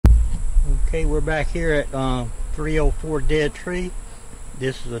Okay, we're back here at 304 Dead Tree.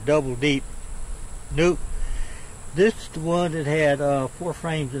 This is a double deep nuke. This is the one that had 4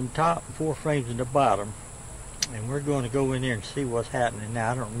 frames in the top and 4 frames in the bottom. And we're going to go in there and see what's happening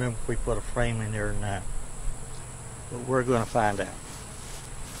now. I don't remember if we put a frame in there or not, but we're going to find out.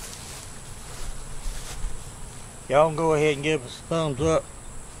 Y'all can go ahead and give us a thumbs up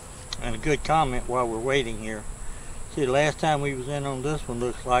and a good comment while we're waiting here. See, the last time we was in on this one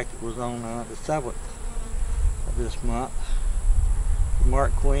looks like it was on the 7th of this month. The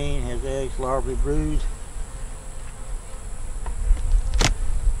Mark Queen has eggs larvae brood.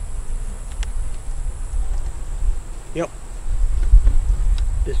 Yep.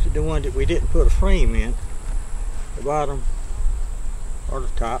 This is the one that we didn't put a frame in, the bottom or the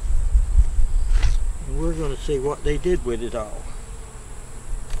top. And we're going to see what they did with it all.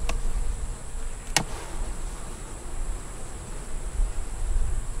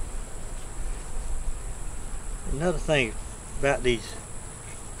 Another thing about these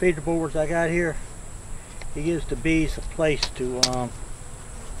feeder boards I got here, it gives the bees a place to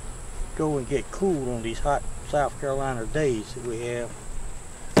go and get cool on these hot South Carolina days that we have.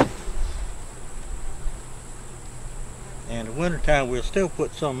 And in the wintertime we'll still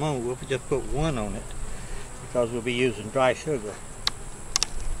put some on, we'll just put one on it because we'll be using dry sugar.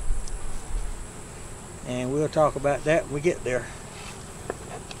 And we'll talk about that when we get there.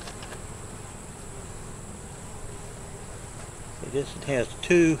 This has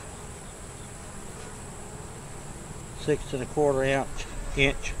 2 6¼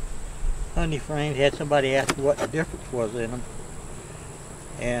 inch honey frames. Had somebody ask me what the difference was in them,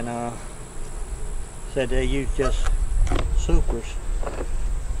 and said they used just supers.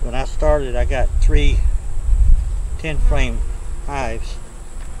 When I started, I got 3 10-frame hives.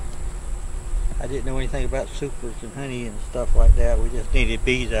 I didn't know anything about supers and honey and stuff like that. We just needed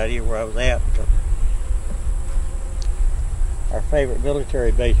bees out here where I was at, because our favorite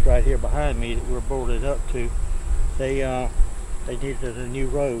military base right here behind me that we're boarded up to, they needed a new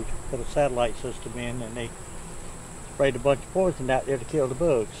road, put a satellite system in, and they sprayed a bunch of poison out there to kill the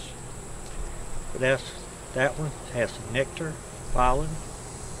bugs. But that one has some nectar, pollen,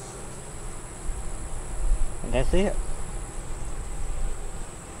 and that's it.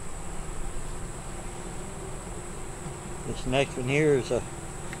 This next one here is one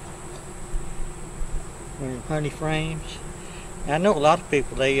of the honey frames. Now, I know a lot of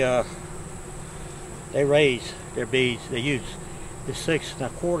people, they raise their bees. They use the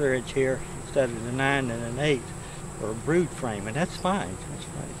 6¼ inch here instead of the 9 and an 8 for a brood frame, and that's fine. That's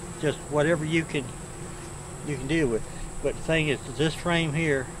fine. Just whatever you can deal with. But the thing is, this frame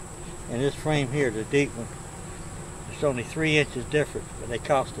here and this frame here, the deep one, it's only 3 inches different, but they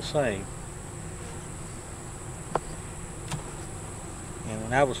cost the same. And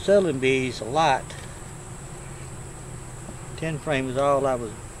when I was selling bees a lot, 10 frame is all I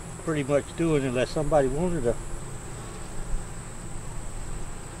was pretty much doing, unless somebody wanted a.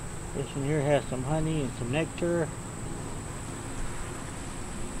 This one here has some honey and some nectar.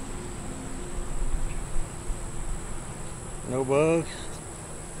 No bugs.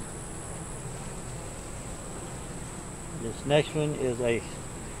 This next one is a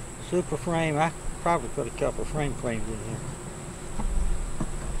super frame. I probably put a couple of frames in here.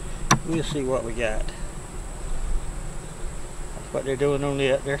 We'll see what we got. What they're doing on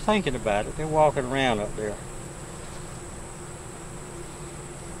the, they're thinking about it. They're walking around up there.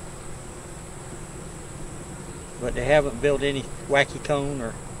 But they haven't built any wacky cone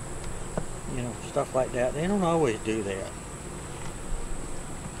or, you know, stuff like that. They don't always do that.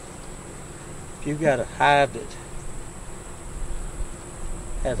 If you've got a hive that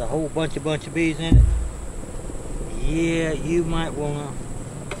has a whole bunch of bees in it, yeah, you might want to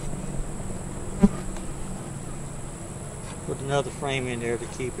put another frame in there to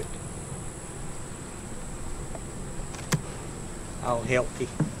keep it all healthy.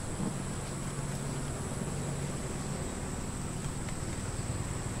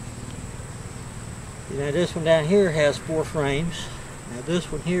 Now this one down here has 4 frames. Now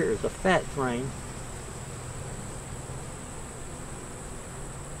this one here is a fat frame.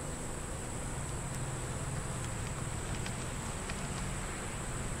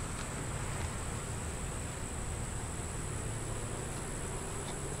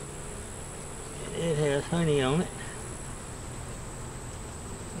 It has honey on it.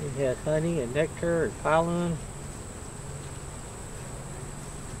 It has honey and nectar and pollen.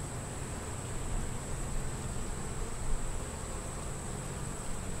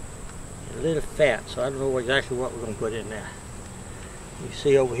 A little fat, so I don't know exactly what we're going to put in there. You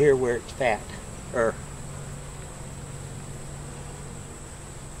see over here where it's fat, or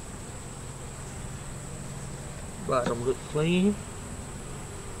Bottom looks clean.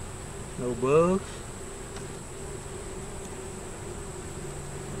 No bugs.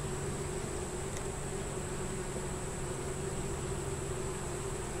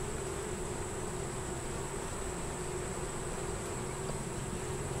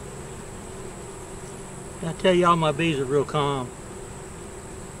 I tell you, all my bees are real calm.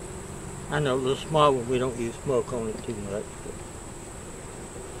 I know the small one, we don't use smoke on it too much.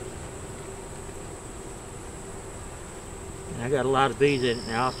 And I got a lot of bees in it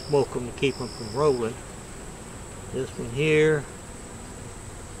now. I'll smoke them to keep them from rolling. This one here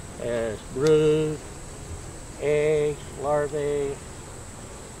has brood, eggs, larvae.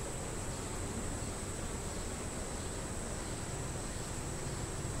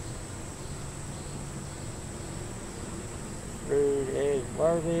 Brood, eggs,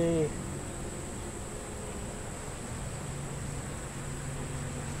 larvae.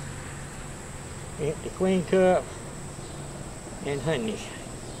 Empty queen cup and honey.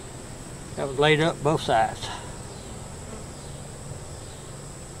 That was laid up both sides.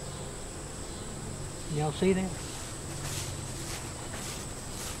 Y'all see that?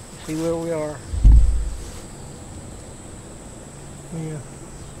 See where we are? Yeah.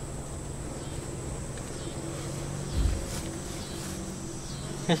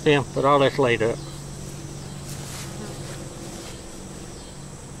 That's them, but all that's laid up.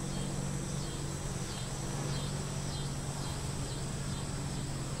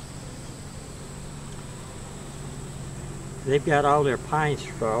 They've got all their pine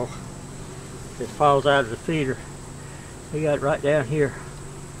straw that falls out of the feeder. They got it right down here.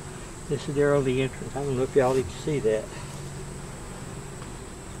 This is their only entrance. I don't know if y'all can see that.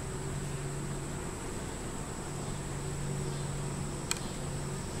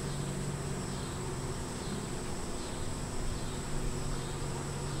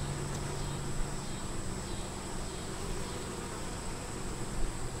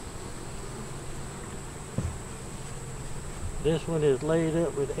 This one is laid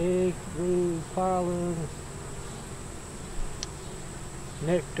up with eggs, brood, pollen,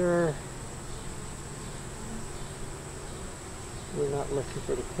 nectar. We're not looking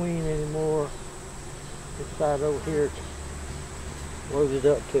for the queen anymore. This side over here is loaded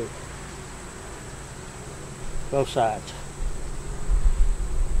up too. Both sides.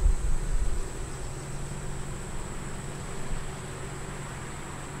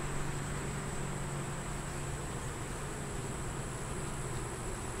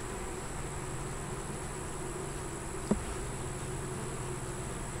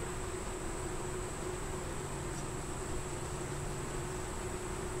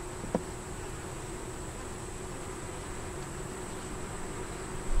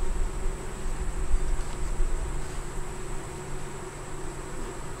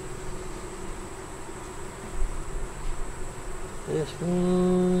 This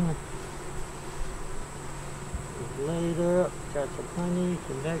one is laid up, got some honey,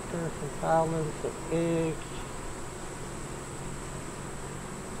 some nectar, some pollen, some eggs.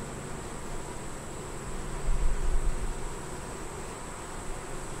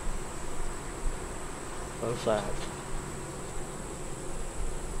 Both sides.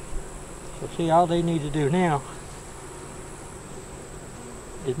 So see, all they need to do now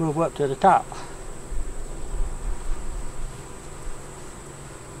is move up to the top.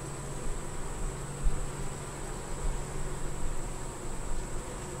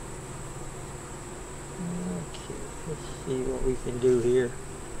 Let's see what we can do here.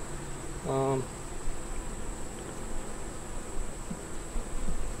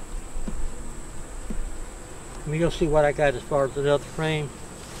 Let me go see what I got as far as another frame.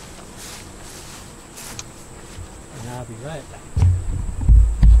 And I'll be right back.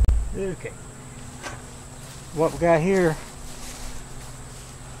 Okay. What we got here,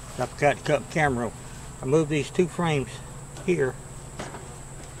 I forgot to cut the camera. I moved these two frames here.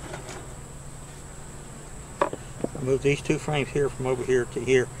 Move these two frames here from over here to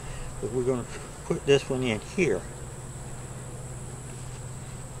here, but we're going to put this one in here.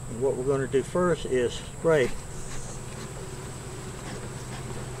 And what we're going to do first is spray,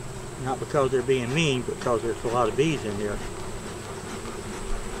 not because they're being mean, but because there's a lot of bees in there,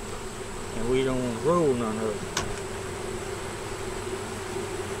 and we don't want to roll none of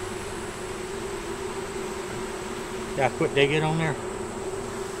them. Y'all quit digging on there.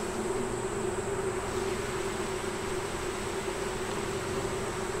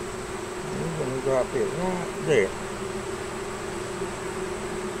 Drop it right there.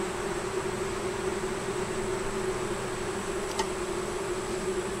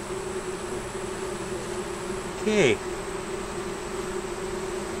 Okay.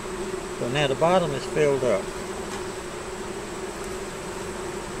 So now the bottom is filled up.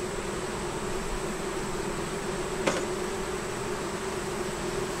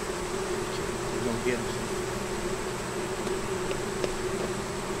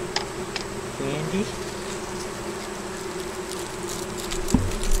 handy.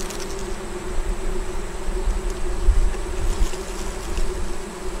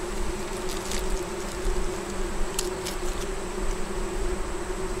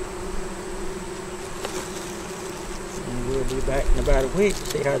 And we'll be back in about a week to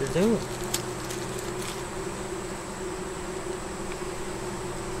see how they're doing.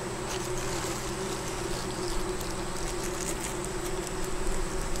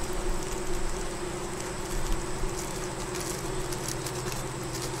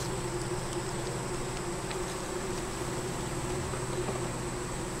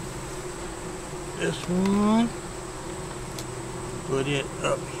 This one, put it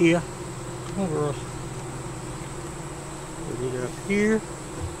up here. Come on, girls. Put it up here.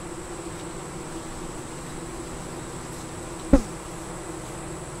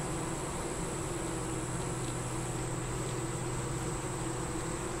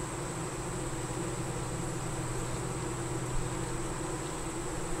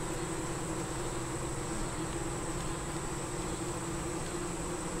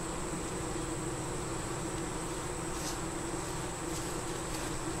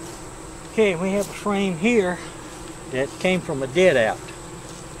 Okay, we have a frame here that came from a dead out,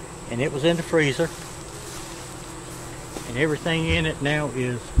 and it was in the freezer, and everything in it now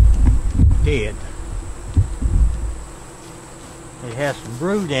is dead. It has some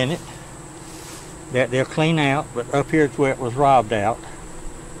brood in it that they'll clean out, but up here is where it was robbed out.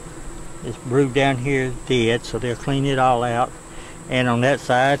 This brood down here is dead, so they'll clean it all out, and on that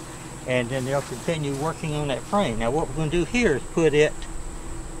side, and then they'll continue working on that frame. Now what we're going to do here is put it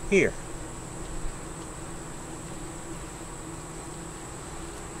here.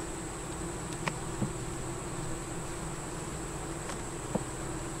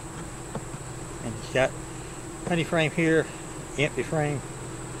 And it's got honey frame here, empty frame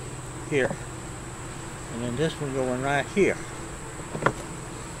here, and then this one going right here.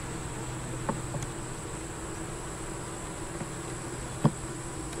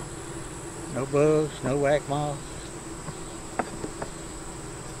 No bugs, no whack moths.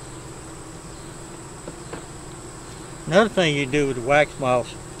 Another thing you do with the wax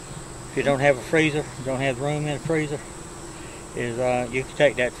moths, if you don't have a freezer, don't have room in a freezer, is you can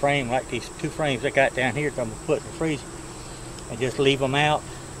take that frame, like these two frames I got down here that I'm going to put in the freezer, and just leave them out,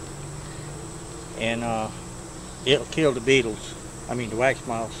 and it'll kill the beetles. I mean the wax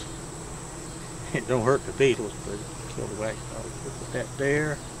moths. It don't hurt the beetles, but it'll kill the wax moths. We'll put that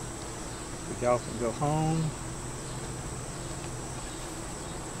there. Y'all can go home.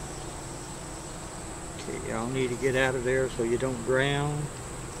 Okay, y'all need to get out of there so you don't drown.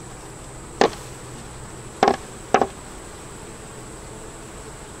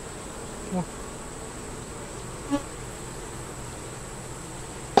 Come on.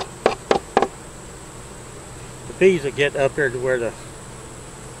 The bees will get up there to where the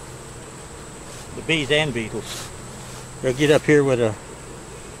bees and beetles, they'll get up here where the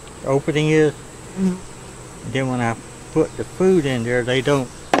opening is. And then when I put the food in there, they don't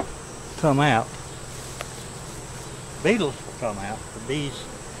come out. Beetles will come out. The bees,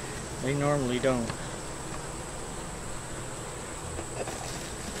 they normally don't.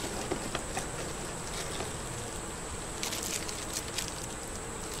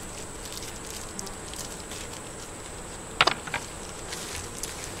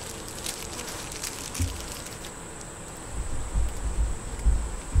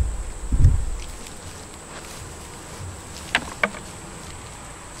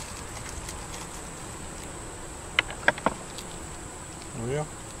 Well,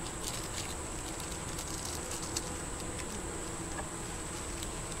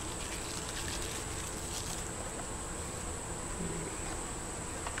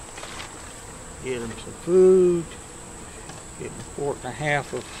 get them some food, get them 1.5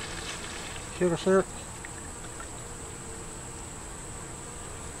 quarts of sugar syrup.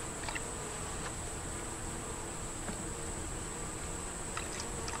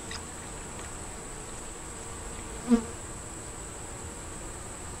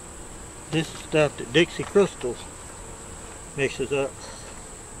 This is stuff that Dixie Crystals mixes up.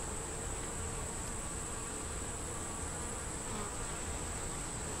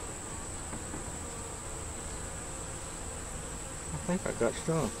 I think I got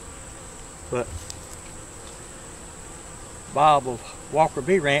some. But Bob of Walker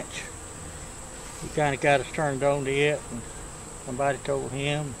Bee Ranch, he kind of got us turned on to it, and somebody told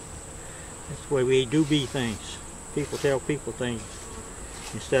him that's the way we do bee things. People tell people things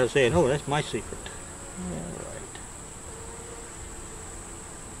instead of saying, oh, that's my secret. All right.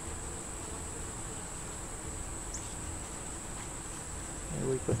 And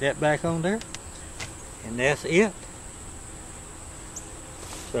we put that back on there. And that's it.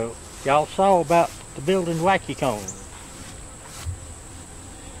 So y'all saw about the building wacky cones.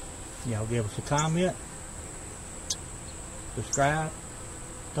 Y'all give us a comment, subscribe,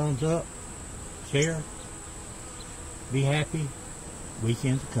 thumbs up, share. Be happy.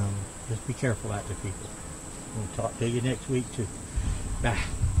 Weekends are coming. Just be careful out there, people. We'll talk to you next week too. Bye.